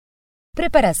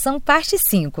Preparação parte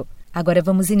 5. Agora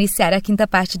vamos iniciar a quinta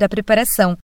parte da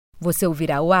preparação. Você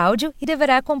ouvirá o áudio e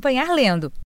deverá acompanhar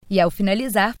lendo. E ao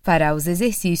finalizar, fará os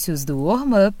exercícios do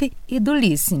warm-up e do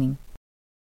listening.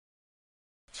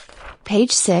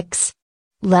 Page 6.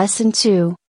 Lesson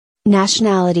 2.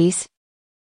 Nationalities.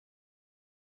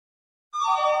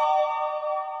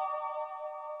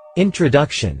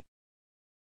 Introduction.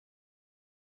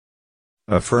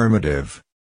 Affirmative.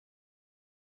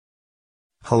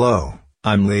 Hello,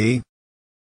 I'm Lee.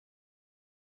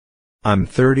 I'm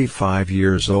 35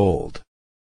 years old.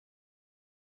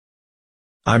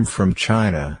 I'm from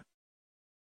China.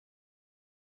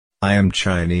 I am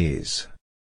Chinese.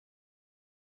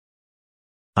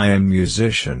 I am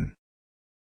musician.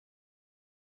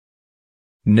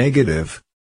 Negative.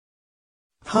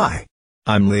 Hi,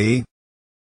 I'm Lee.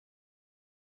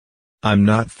 I'm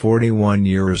not 41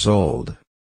 years old.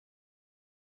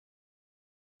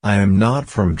 I am not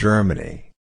from Germany.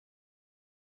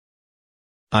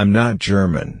 I'm not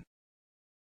German.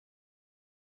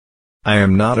 I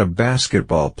am not a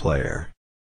basketball player.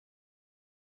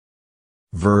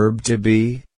 Verb to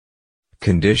be.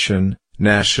 Condition,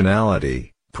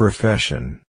 nationality,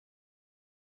 profession.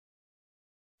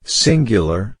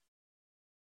 Singular.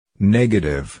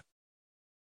 Negative.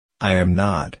 I am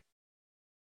not.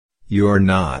 You're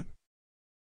not.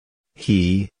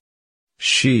 He,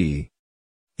 she,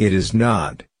 it is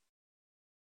not.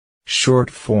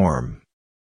 Short form.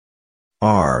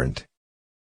 Aren't.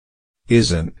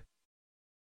 Isn't.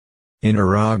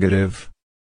 Interrogative.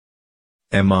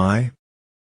 Am I?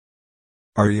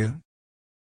 Are you?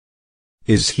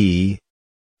 Is he,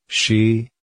 she,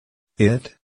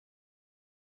 it?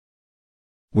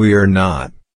 We are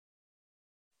not.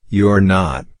 You're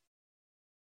not.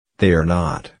 They are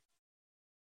not.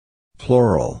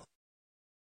 Plural.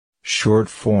 Short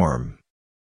form.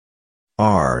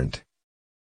 Aren't.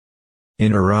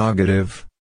 Interrogative.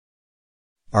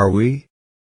 Are we?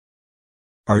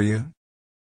 Are you?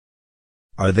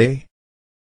 Are they?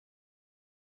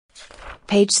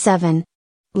 Page 7.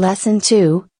 Lesson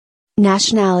 2.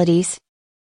 Nationalities.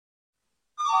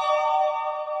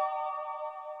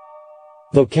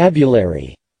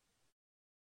 Vocabulary.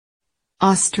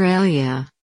 Australia,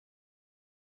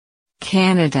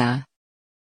 Canada,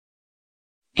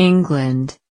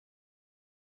 England,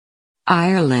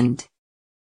 Ireland,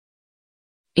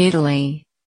 Italy,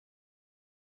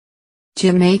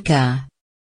 Jamaica,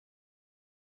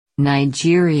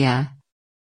 Nigeria,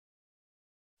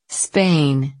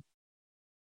 Spain,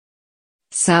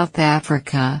 South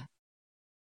Africa,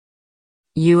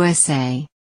 USA,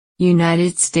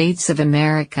 United States of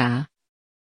America.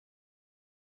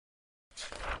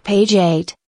 Page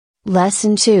 8.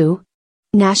 Lesson 2.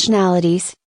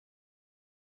 Nationalities.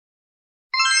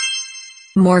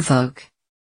 Morphoc.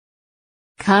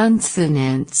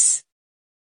 Consonants.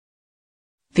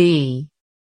 B.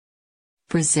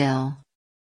 Brazil,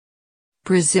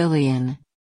 Brazilian.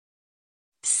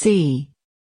 C.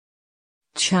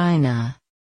 China,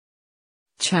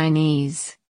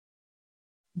 Chinese.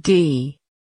 D.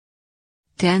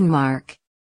 Denmark,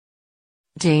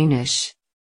 Danish.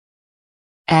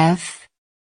 F.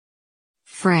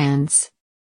 France,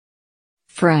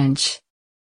 French.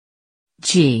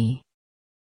 G.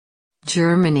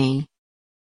 Germany,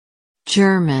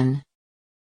 German.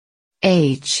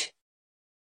 H.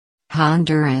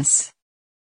 Honduras,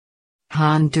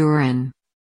 Honduran.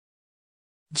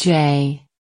 J.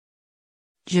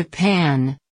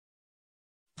 Japan,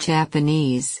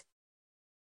 Japanese.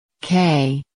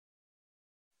 K.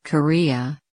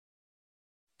 Korea,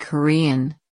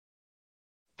 Korean.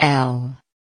 L.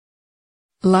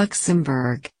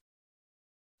 Luxembourg,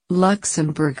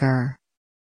 Luxembourger.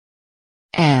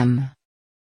 M.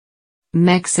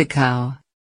 Mexico,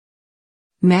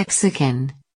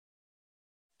 Mexican.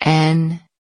 N.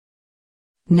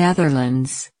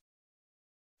 Netherlands,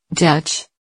 Dutch.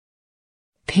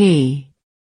 P.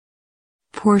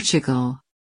 Portugal,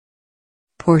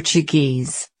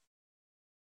 Portuguese.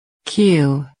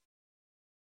 Q.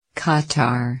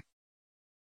 Qatar,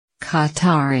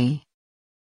 Qatari.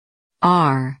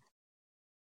 R.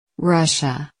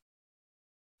 Russia,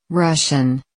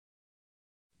 Russian.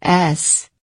 S.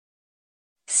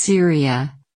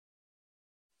 Syria,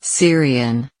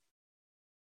 Syrian.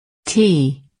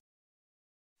 T.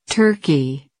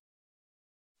 Turkey,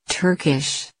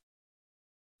 Turkish.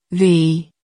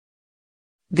 V.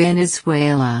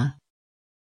 Venezuela,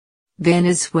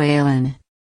 Venezuelan.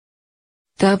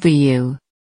 W.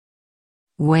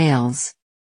 Wales,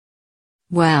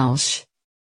 Welsh.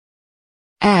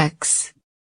 X.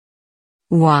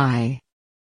 Y.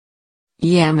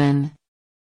 Yemen,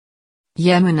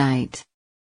 Yemenite.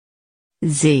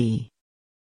 Z.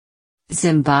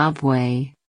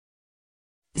 Zimbabwe.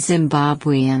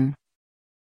 Zimbabwean.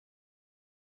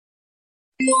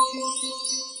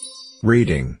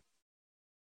 Reading.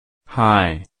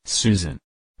 Hi, Susan.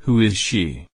 Who is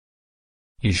she?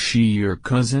 Is she your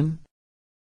cousin?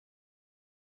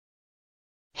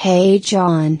 Hey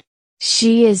John.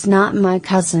 She is not my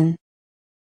cousin.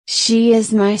 She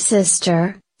is my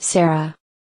sister, Sarah.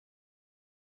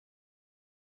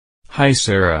 Hi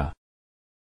Sarah.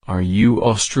 Are you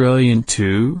Australian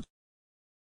too?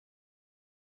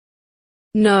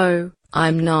 No,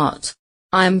 I'm not.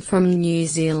 I'm from New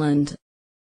Zealand.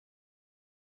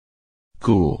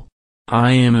 Cool.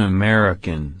 I am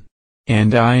American.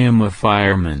 And I am a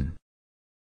fireman.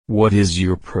 What is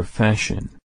your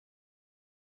profession?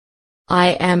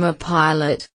 I am a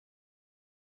pilot.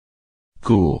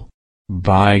 Cool.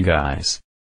 Bye guys.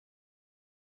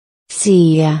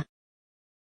 See ya.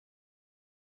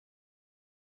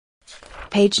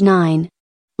 Page 9.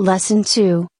 Lesson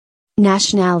 2.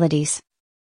 Nationalities.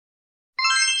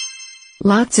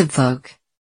 Lots of folk.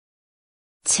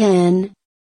 10,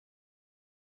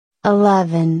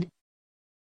 11,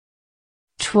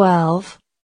 12,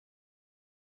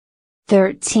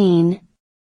 13,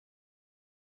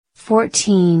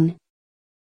 14,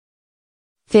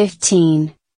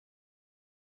 15,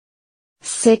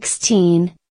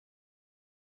 16,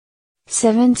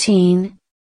 17,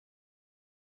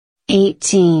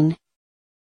 18,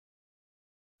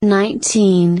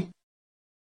 19,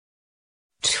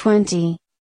 20.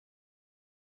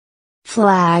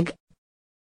 Flag.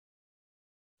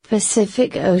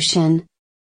 Pacific Ocean.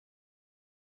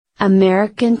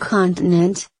 American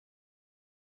continent.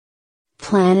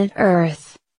 Planet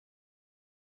Earth.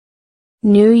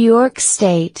 New York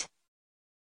State.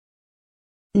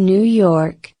 New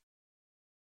York.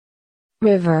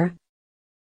 River.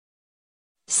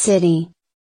 City.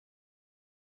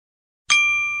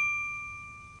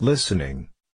 Listening.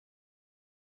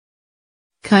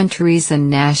 Countries and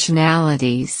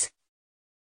nationalities.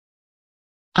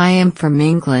 I am from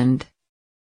England.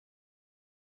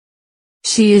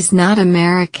 She is not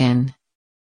American.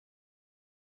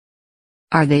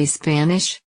 Are they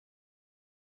Spanish?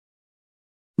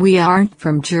 We aren't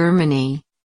from Germany.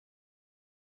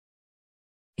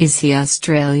 Is he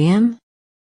Australian?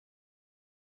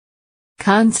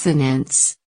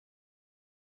 Consonants.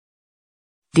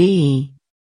 D.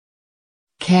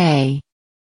 K.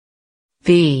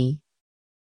 V.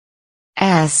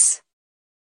 S.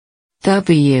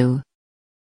 W.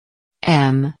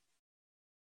 M.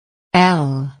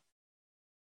 L.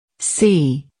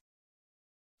 C.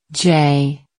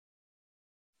 J.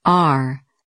 R.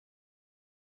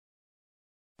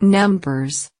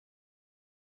 Numbers.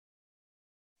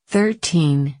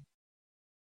 13.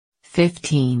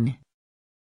 15.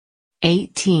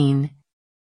 18.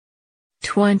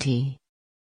 20.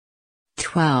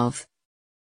 12.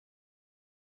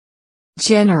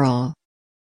 General.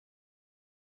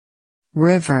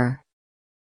 River.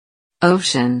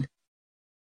 Ocean.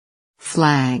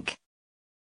 Flag.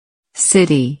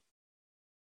 City.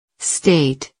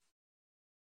 State.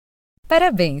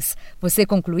 Parabéns! Você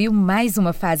concluiu mais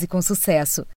uma fase com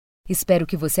sucesso. Espero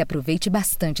que você aproveite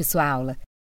bastante sua aula.